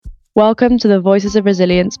Welcome to the Voices of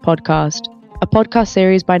Resilience podcast, a podcast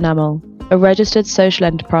series by NAML, a registered social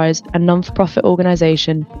enterprise and non-for-profit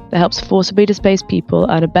organisation that helps forcibly displaced people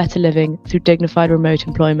earn a better living through dignified remote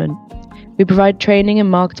employment. We provide training in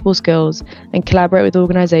marketable skills and collaborate with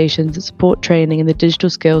organisations that support training in the digital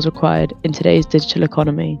skills required in today's digital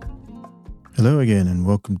economy. Hello again, and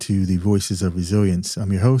welcome to the Voices of Resilience.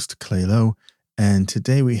 I'm your host, Clay Lowe, and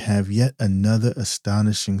today we have yet another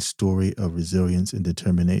astonishing story of resilience and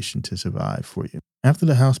determination to survive for you. After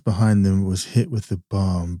the house behind them was hit with the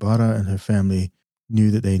bomb, Baraah and her family knew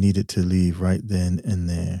that they needed to leave right then and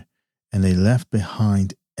there, and they left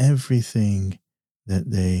behind everything that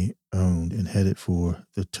they owned and headed for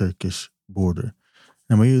the Turkish border.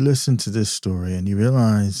 And when you listen to this story and you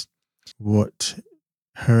realize what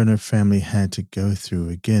her and her family had to go through,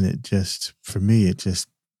 again,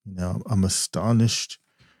 I'm astonished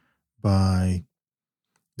by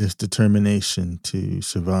this determination to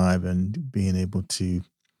survive and being able to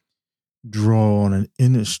draw on an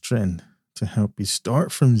inner strength to help you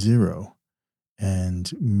start from zero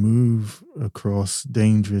and move across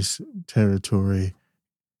dangerous territory,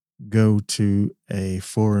 go to a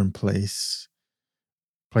foreign place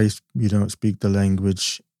you don't speak the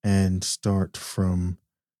language, and start from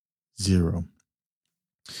zero.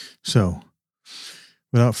 So,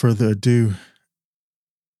 without further ado,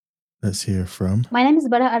 let's hear from... My name is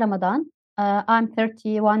Baraah Ramadan. I'm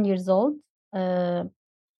 31 years old. I'm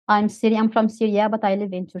from Syria, but I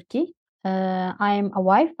live in Turkey. I'm a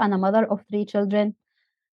wife and a mother of 3 children.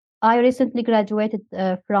 I recently graduated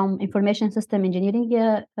from Information System Engineering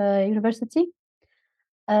University.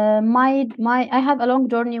 I have a long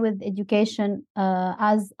journey with education.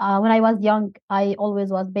 As when I was young, I always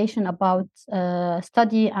was passionate about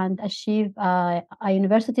study and achieve a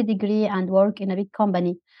university degree and work in a big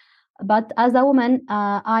company. But as a woman,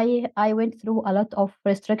 I went through a lot of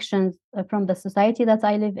restrictions from the society that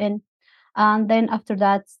I live in. And then after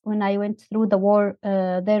that, when I went through the war,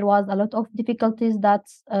 there was a lot of difficulties that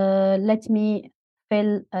let me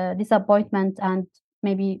feel disappointment and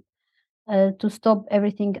maybe to stop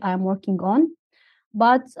everything I'm working on.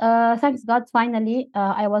 But thanks God, finally,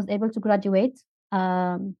 I was able to graduate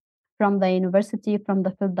from the university, from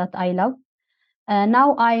the field that I love.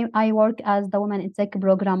 Now I work as the Women in Tech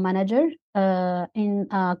Program Manager in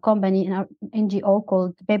a company, in an NGO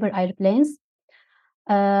called Paper Airplanes.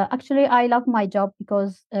 Actually, I love my job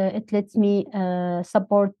because it lets me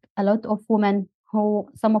support a lot of women who,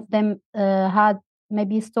 some of them had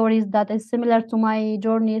maybe stories that is similar to my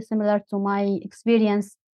journey, similar to my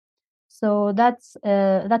experience. So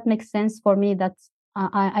that makes sense for me that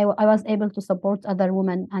I was able to support other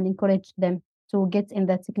women and encourage them to get in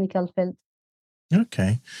the technical field.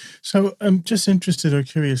 Okay. So I'm just interested or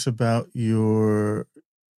curious about your,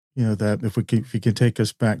 that if you can take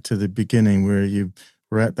us back to the beginning where you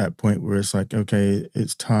were at that point where it's like, okay,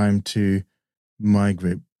 it's time to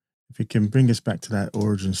migrate. If you can bring us back to that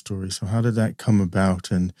origin story. So how did that come about,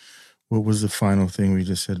 and what was the final thing we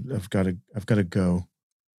just said, I've got to go?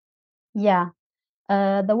 Yeah.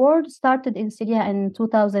 The war started in Syria in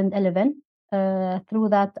 2011. Through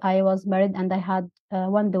that, I was married and I had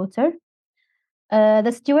one daughter.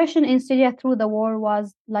 The situation in Syria through the war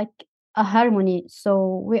was like a harmony.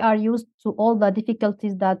 So we are used to all the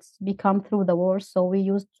difficulties that become through the war. So we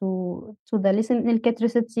used to the listen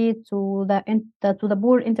electricity, to the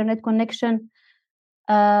poor internet connection.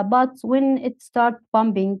 But when it started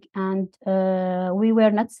bombing and we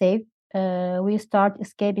were not safe, we start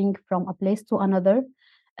escaping from a place to another.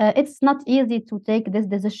 It's not easy to take this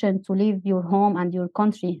decision to leave your home and your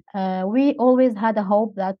country. We always had a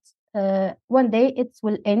hope that one day it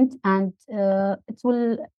will end and it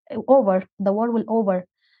will over. The war will over,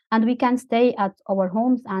 and we can stay at our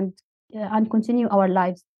homes and continue our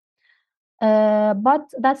lives. But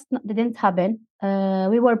didn't happen.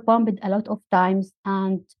 We were bombed a lot of times,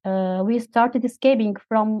 and we started escaping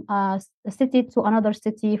from a city to another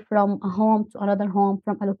city, from a home to another home,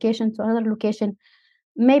 from a location to another location.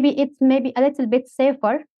 Maybe it's maybe a little bit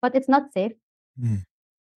safer, but it's not safe. Mm.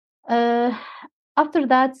 After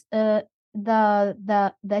that,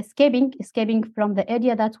 the escaping from the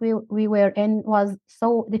area that we were in was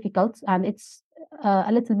so difficult, and it's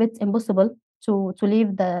a little bit impossible to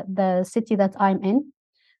leave the city that I'm in,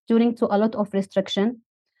 due to a lot of restriction,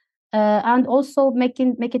 and also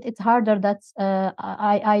making it harder that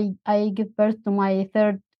I give birth to my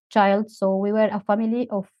third child. So we were a family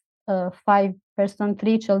of 5 person,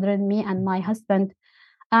 3 children, me and my husband.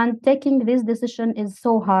 And taking this decision is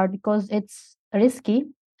so hard because it's risky,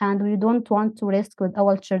 and we don't want to risk with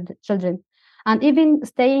our children. And even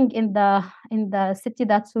staying in the city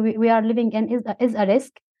that we are living in is a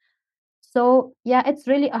risk. So yeah, it's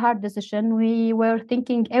really a hard decision. We were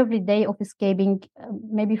thinking every day of escaping.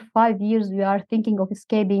 Maybe 5 years we are thinking of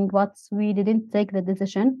escaping, but we didn't take the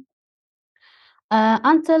decision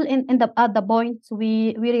until in the at the point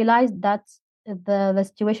we realized that the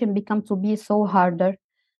situation become to be so harder.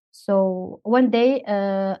 So one day,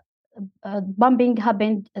 bombing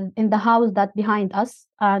happened in the house that behind us,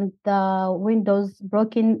 and the windows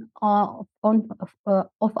broken of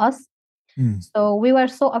us. Mm. So we were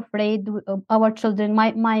so afraid. Our children,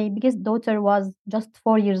 my biggest daughter was just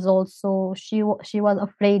 4 years old, so she was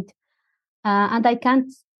afraid, and I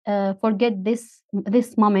can't forget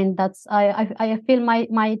this moment. That's I feel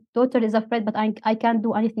my daughter is afraid, but I can't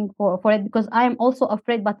do anything for it because I am also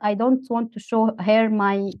afraid, but I don't want to show her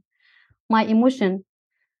my emotion.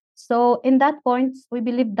 So in that point, we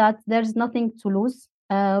believe that there's nothing to lose.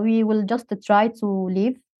 We will just try to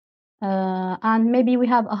live, and maybe we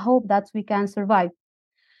have a hope that we can survive.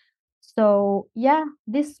 So yeah,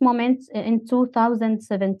 this moment in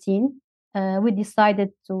 2017, we decided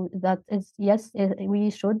to that is yes,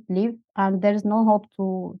 we should live, and there's no hope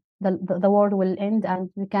to the world will end, and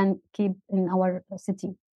we can keep in our city.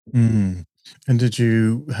 Mm. And did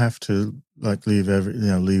you have to like leave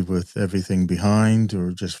with everything behind,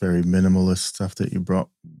 or just very minimalist stuff that you brought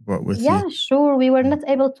with you? Yeah, sure. We were Mm. not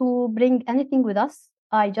able to bring anything with us.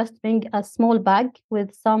 I just bring a small bag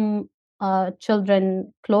with some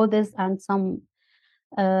children clothes and some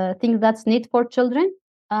things that's need for children.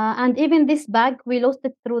 And even this bag, we lost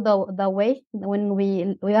it through the way when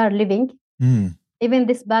we are living. Mm. Even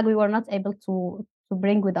this bag, we were not able to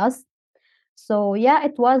bring with us. So yeah,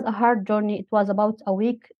 it was a hard journey. It was about a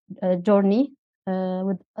week journey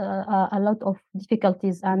with a lot of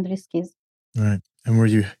difficulties and risks. Right. And were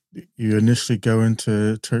you initially going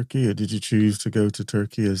to Turkey, or did you choose to go to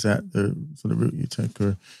Turkey? Is that the sort of route you took,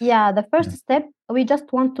 or Yeah, the first yeah. step, we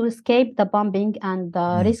just want to escape the bombing and the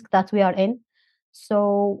Mm. risk that we are in.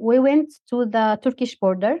 So we went to the Turkish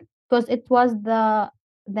border because it was the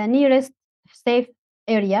nearest safe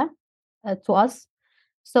area to us.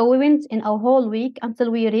 So we went in a whole week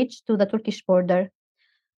until we reached to the Turkish border.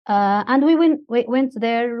 And we went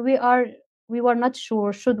there. We were not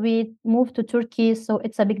sure should we move to Turkey, so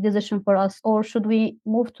it's a big decision for us, or should we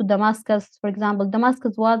move to Damascus, for example.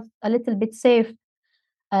 Damascus was a little bit safe,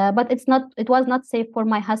 but it was not safe for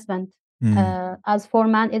my husband. Mm. As for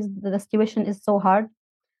man, the situation is so hard.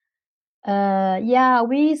 Yeah,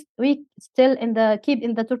 we still keep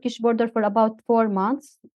in the Turkish border for about 4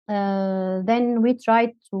 months. Then we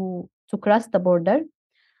tried to cross the border,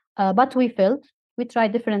 but we failed. We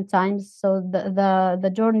tried different times, so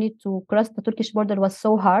the journey to cross the Turkish border was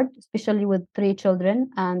so hard, especially with 3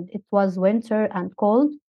 children, and it was winter and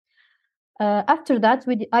cold. After that,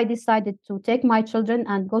 I decided to take my children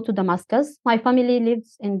and go to Damascus. My family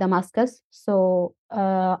lives in Damascus, so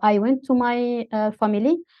I went to my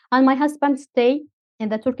family, and my husband stayed in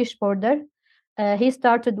the Turkish border. He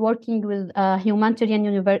started working with humanitarian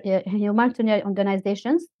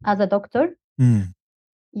organizations as a doctor. Mm.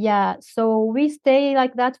 Yeah, so we stay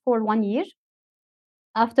like that for 1 year.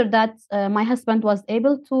 After that, my husband was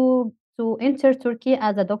able to enter Turkey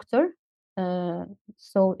as a doctor. Uh,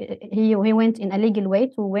 so he went in a legal way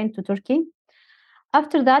to went to Turkey.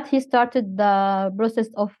 After that, he started the process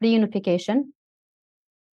of reunification.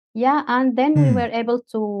 Yeah, and then we Mm. were able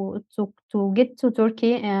to get to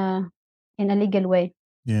Turkey in a legal way.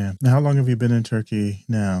 Yeah. Now, how long have you been in Turkey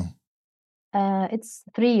now? It's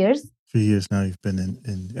 3 years. 3 years now you've been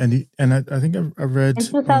and I think I read In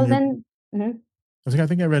on your 2000. Mhm. I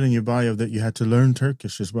think I read in your bio that you had to learn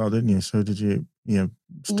Turkish as well, didn't you? So did you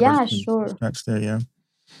start Yeah, from sure. scratch there? Yeah.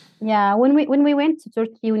 Yeah, when we went to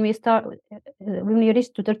Turkey, when we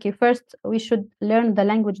reached to Turkey, first we should learn the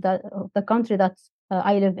language that of the country that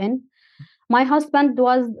I live in. My husband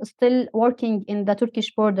was still working in the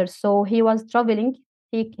Turkish border, so he was traveling.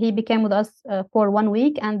 He became with us for 1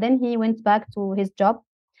 week, and then he went back to his job.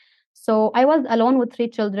 So I was alone with 3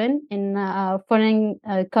 children in a foreign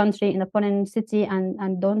country, in a foreign city,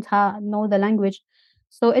 and don't know the language.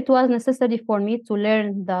 So it was necessary for me to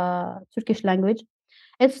learn the Turkish language.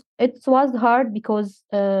 It was hard because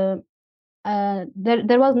there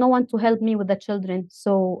was no one to help me with the children.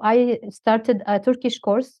 So I started a Turkish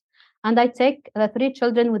course, and I take the 3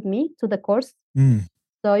 children with me to the course. Mm.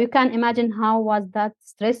 So you can imagine how was that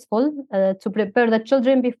stressful to prepare the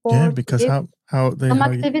children Yeah, before to because give some how you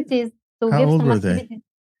activities to how give old some were they? activities.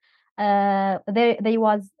 They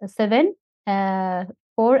was 7,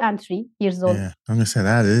 4 and 3 years old. Yeah, I'm gonna say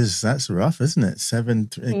that's rough, isn't it? Seven,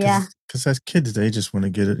 Yeah. because as kids they just want to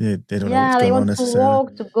get it. Yeah, they don't know what's Yeah, they going on want to necessarily.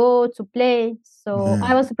 walk, to go, to play. So I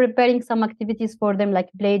Yeah, was preparing some activities for them, like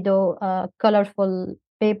Play-Doh, colorful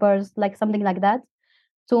papers, like something like that,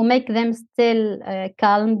 to make them still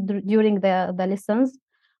calm during the lessons.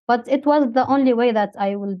 But it was the only way that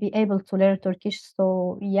I will be able to learn Turkish.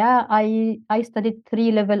 So yeah, I studied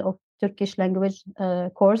 3 level of Turkish language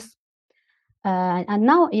course, and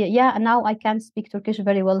now yeah, now I can speak Turkish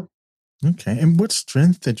very well. okay. And what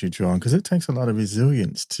strength did you draw on? Because it takes a lot of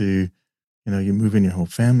resilience to, you're moving your whole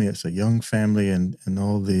family. It's a young family, and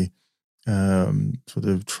all the sort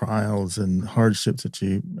of trials and hardships that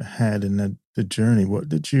you had in the journey. What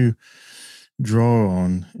did you draw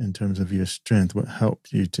on in terms of your strength? What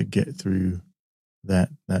helped you to get through that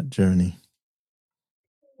journey?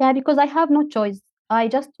 Yeah, because I have no choice. I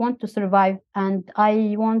just want to survive and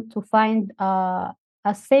I want to find a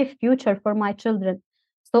safe future for my children.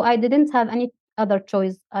 So I didn't have any other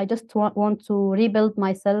choice. I just want to rebuild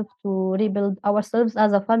myself, to rebuild ourselves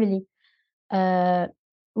as a family. Uh,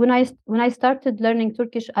 when I started learning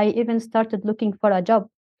Turkish, I even started looking for a job.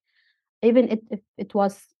 Even if it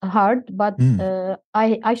was hard, but Mm,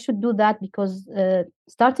 I should do that because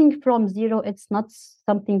starting from zero, it's not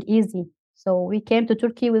something easy. So we came to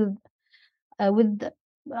Turkey with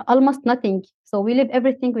almost nothing. So we leave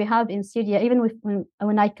everything we have in Syria. Even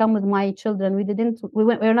when I come with my children, we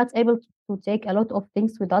were not able to take a lot of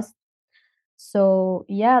things with us. So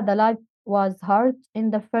yeah, the life was hard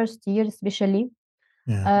in the first year, especially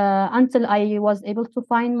yeah. until I was able to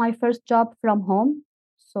find my first job from home.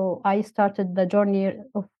 So I started the journey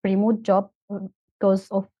of remote job because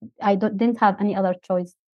of didn't have any other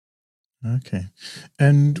choice. Okay.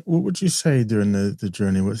 And what would you say during the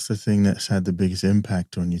journey? What's the thing that's had the biggest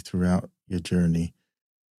impact on you throughout your journey?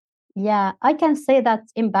 Yeah, I can say that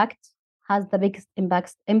Impact has the biggest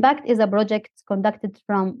impacts. Impact is a project conducted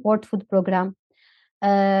from World Food Program.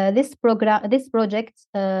 This project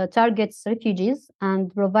targets refugees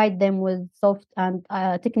and provide them with soft and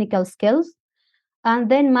technical skills,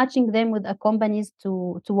 and then matching them with companies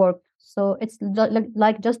to work. So it's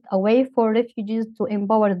like just a way for refugees to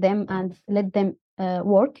empower them and let them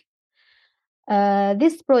work. I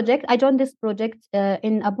joined this project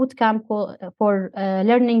in a boot camp for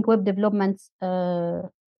learning web development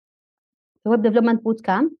boot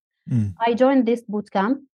camp. Mm, I joined this boot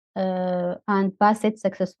camp and passed it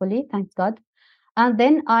successfully, thank God. And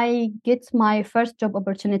then I get my first job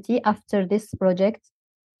opportunity after this project.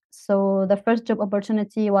 So the first job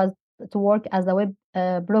opportunity was to work as a web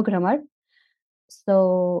programmer.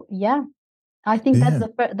 So yeah, I think that's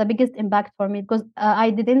yeah. the biggest impact for me because I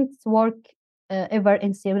didn't work ever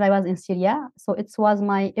in Syria when I was in Syria. So it was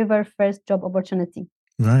my ever first job opportunity.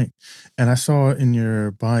 Right. And I saw in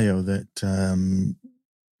your bio that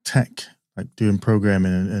tech, like doing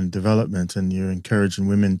programming and development, and you're encouraging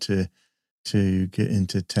women to get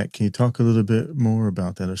into tech. Can you talk a little bit more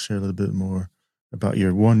about that, or share a little bit more about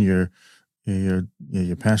your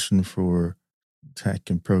passion for tech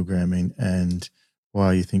and programming, and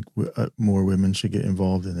why you think more women should get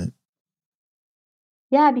involved in it?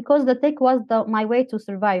 Yeah, because the tech was my way to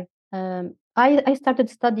survive. I started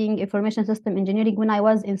studying information system engineering when I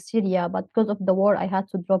was in Syria, but because of the war, I had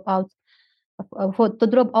to drop off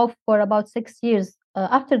for about 6 years.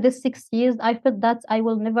 After this 6 years, I felt that I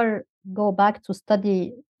will never go back to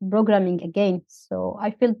study programming again. So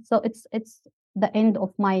I felt so it's the end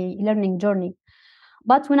of my learning journey.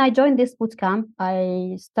 But when I joined this bootcamp,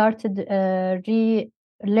 I started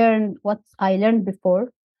relearn what I learned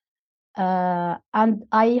before, and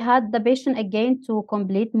I had the passion again to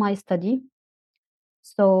complete my study.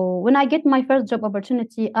 So when I get my first job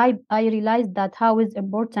opportunity, I realized that how is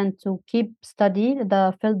important to keep study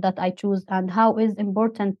the field that I choose and how is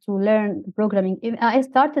important to learn programming. I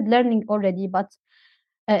started learning already, but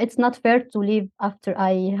it's not fair to leave after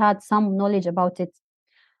I had some knowledge about it.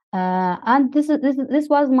 And this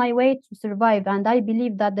was my way to survive. And I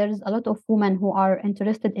believe that there is a lot of women who are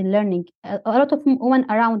interested in learning. A lot of women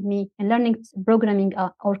around me in learning programming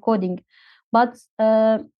or coding, but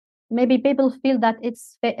maybe people feel that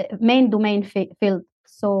it's main domain field.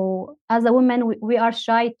 So as a woman, we are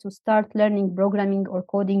shy to start learning programming or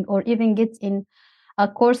coding or even get in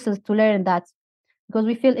courses to learn that because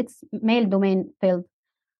we feel it's male domain field.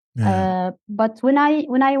 Yeah, But when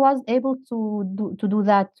I was able to do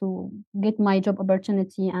that, to get my job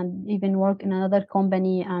opportunity and even work in another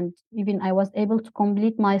company, and even I was able to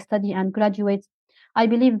complete my study and graduate, I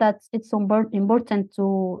believe that it's important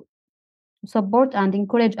to support and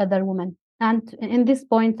encourage other women. And in this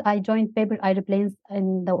point, I joined Paper Airplanes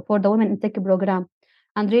for the Women in Tech program,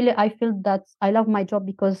 And really, I feel that I love my job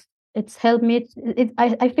because it's helped me.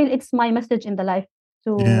 I feel it's my message in the life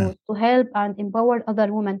Yeah. to help and empower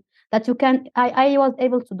other women that you can. I was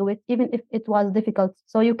able to do it even if it was difficult.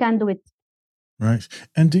 So you can do it. Right.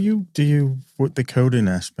 And do you with the coding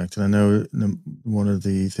aspect? And I know one of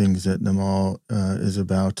the things that Namal is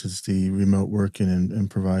about is the remote working and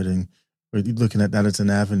providing, or looking at that as an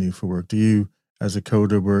avenue for work. Do you, as a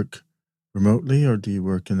coder, work remotely, or do you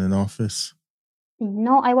work in an office?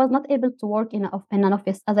 No, I was not able to work in an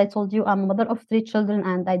office. As I told you, I'm a mother of three children,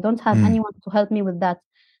 and I don't have Mm, anyone to help me with that.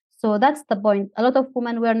 So that's the point. A lot of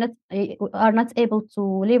women are not able to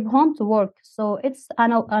leave home to work. So it's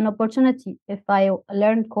an opportunity. If I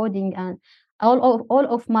learn coding, and all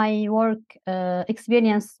of my work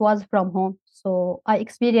experience was from home, so I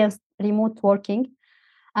experienced remote working,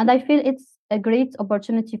 and I feel it's a great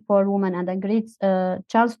opportunity for women and a great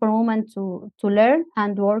chance for women to learn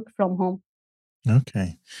and work from home.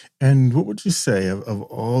 okay. And what would you say of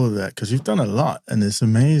all of that? Because you've done a lot, and it's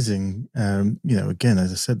amazing. Again,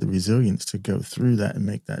 as I said, the resilience to go through that and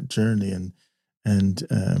make that journey and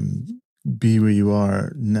be where you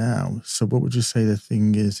are now. So, what would you say the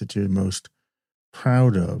thing is that you're most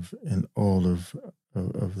proud of in all of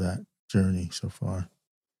that journey so far?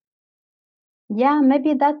 Yeah,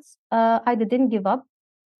 maybe that's I didn't give up.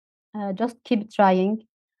 Just keep trying,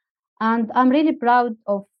 and I'm really proud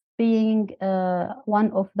of being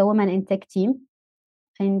one of the women in tech team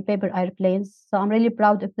in paper airplanes. So I'm really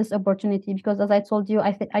proud of this opportunity because, as I told you,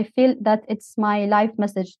 I feel that it's my life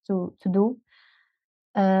message to do.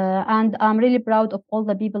 And I'm really proud of all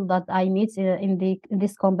the people that I meet in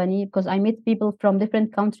this company because I meet people from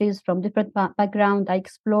different countries, from different background. I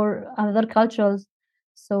explore other cultures.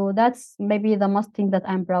 So that's maybe the most thing that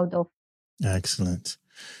I'm proud of. Excellent.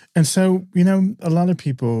 And so, a lot of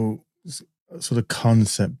people sort of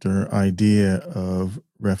concept or idea of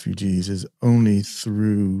refugees is only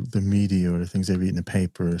through the media or the things they read in the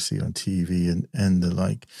paper or see on TV and the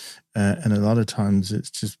like. And a lot of times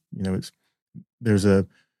it's just, there's a,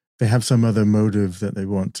 they have some other motive that they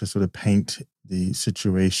want to sort of paint the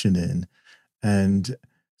situation in. And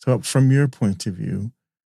so, from your point of view,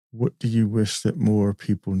 what do you wish that more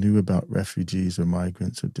people knew about refugees or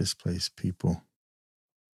migrants or displaced people?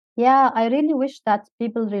 Yeah, I really wish that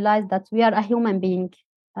people realize that we are a human being,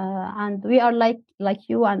 and we are like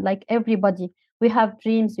you and like everybody. We have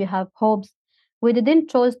dreams, we have hopes. We didn't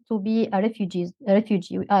choose to be a refugee.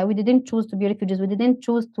 We didn't choose to be refugees. We didn't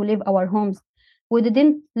choose to leave our homes. We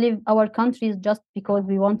didn't leave our countries just because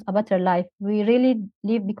we want a better life. We really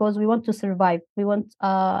live because we want to survive. We want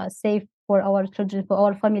safe for our children, for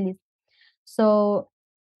our families. So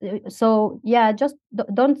yeah, just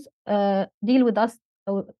don't deal with us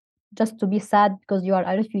uh, just to be sad because you are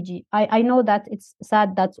a refugee. I know that it's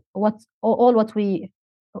sad that all what we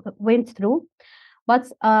went through, but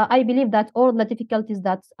I believe that all the difficulties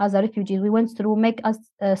that as a refugees we went through make us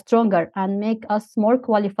stronger and make us more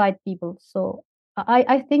qualified people. So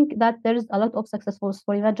I think that there is a lot of successful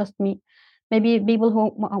stories, not just me. Maybe people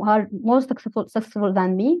who are more successful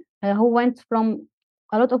than me, who went from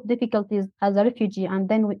a lot of difficulties as a refugee, and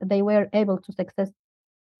then they were able to success.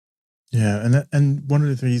 Yeah, and one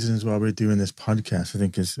of the reasons why we're doing this podcast, I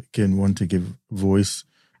think, is again one to give voice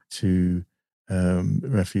to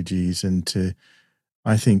refugees and to,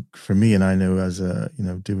 I think for me, and I know as a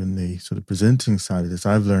doing the sort of presenting side of this,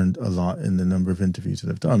 I've learned a lot in the number of interviews that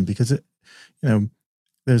I've done because you know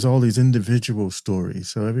there's all these individual stories,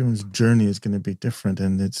 so everyone's journey is going to be different,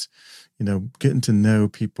 and it's getting to know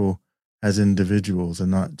people as individuals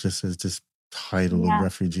and not just as this title of Yeah,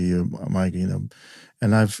 refugee or migrant.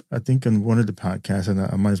 And I think on one of the podcasts, and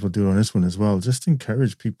I might as well do it on this one as well, just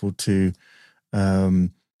encourage people to,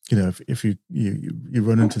 um, if you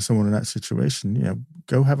run into someone in that situation,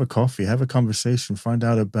 go have a coffee, have a conversation, find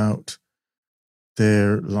out about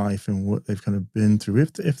their life and what they've kind of been through,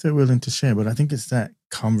 if they're willing to share. But I think it's that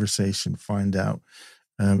conversation, find out,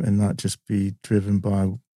 and not just be driven by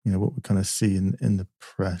what we kind of see in the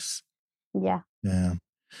press. yeah, Yeah.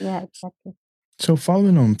 yeah, exactly. So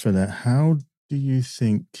following on for that, how do you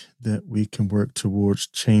think that we can work towards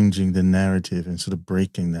changing the narrative and sort of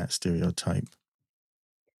breaking that stereotype?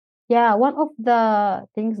 Yeah, one of the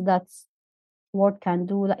things that word can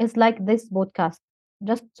do is like this podcast,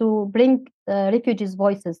 just to bring refugees'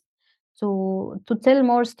 voices, to tell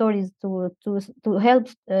more stories, to help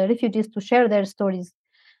refugees to share their stories.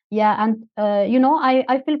 Yeah, and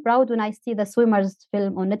I feel proud when I see the swimmers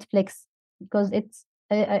film on Netflix because it's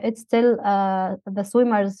still the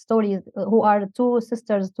swimmers' stories who are two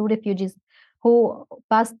sisters, two refugees who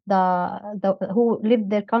passed the who left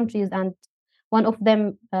their countries and One of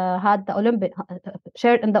them had the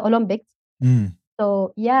shared in the Olympics. Mm.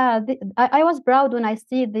 So yeah, I was proud when I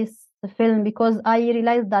see this film, because I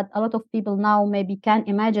realized that a lot of people now maybe can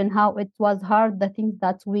imagine how it was hard, the things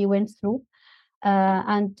that we went through,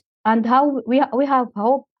 and how we have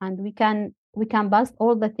hope, and we can pass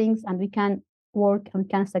all the things, and we can work and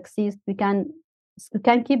can succeed. We can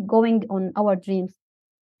keep going on our dreams.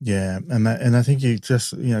 Yeah, and I think you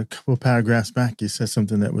just, a couple of paragraphs back, you said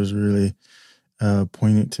something that was really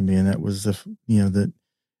poignant to me, and that was that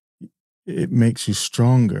it makes you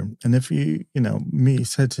stronger. And if me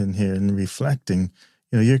sitting here and reflecting,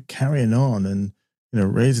 you're carrying on and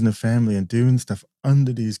raising a family and doing stuff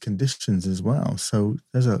under these conditions as well. So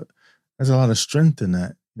there's a lot of strength in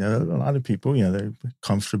that. A lot of people, they're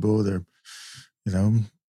comfortable, they're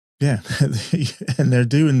yeah, and they're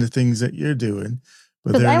doing the things that you're doing,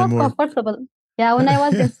 but Because they're I in a was more comfortable. Yeah, when I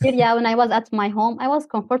was in Syria, when I was at my home, I was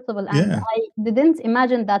comfortable, and yeah. I didn't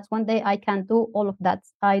imagine that one day I can do all of that.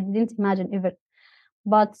 I didn't imagine ever.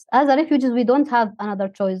 But as a refugees, we don't have another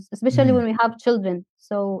choice, especially when we have children.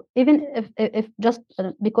 So even if just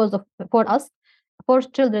because of for us, for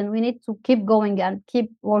children, we need to keep going and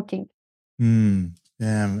keep working.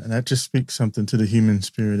 Yeah, and that just speaks something to the human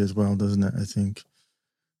spirit as well, doesn't it? I think.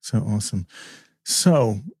 So awesome.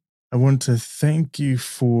 So I want to thank you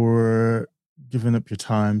for giving up your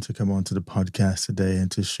time to come onto the podcast today and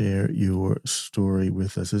to share your story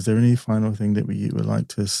with us. Is there any final thing that you would like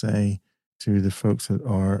to say to the folks that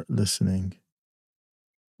are listening?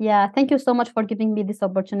 Yeah, thank you so much for giving me this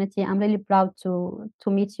opportunity. I'm really proud to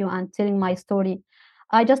meet you and telling my story.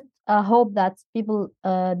 I just hope that people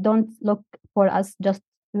don't look for us just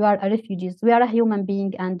we are a refugees. We are a human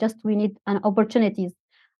being, and just we need an opportunities.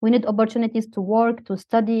 We need opportunities to work, to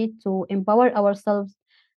study, to empower ourselves.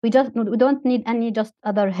 We don't need any just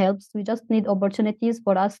other helps. We just need opportunities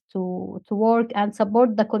for us to work and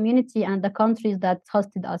support the community and the countries that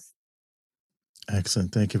hosted us.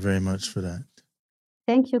 Excellent. Thank you very much for that.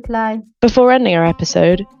 Thank you, Clyde. Before ending our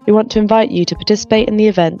episode, we want to invite you to participate in the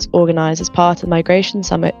events organised as part of the Migration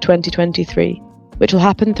Summit 2023, which will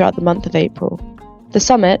happen throughout the month of April. The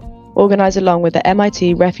summit, organised along with the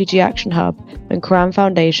MIT Refugee Action Hub and Quran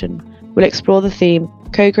Foundation, will explore the theme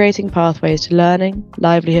Co-creating Pathways to Learning,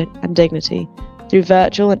 Livelihood and Dignity through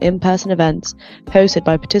virtual and in-person events hosted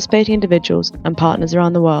by participating individuals and partners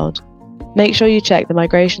around the world. Make sure you check the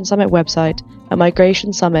Migration Summit website at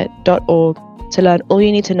migrationsummit.org to learn all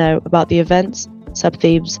you need to know about the events,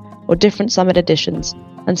 sub-themes, or different summit editions,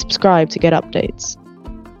 and subscribe to get updates.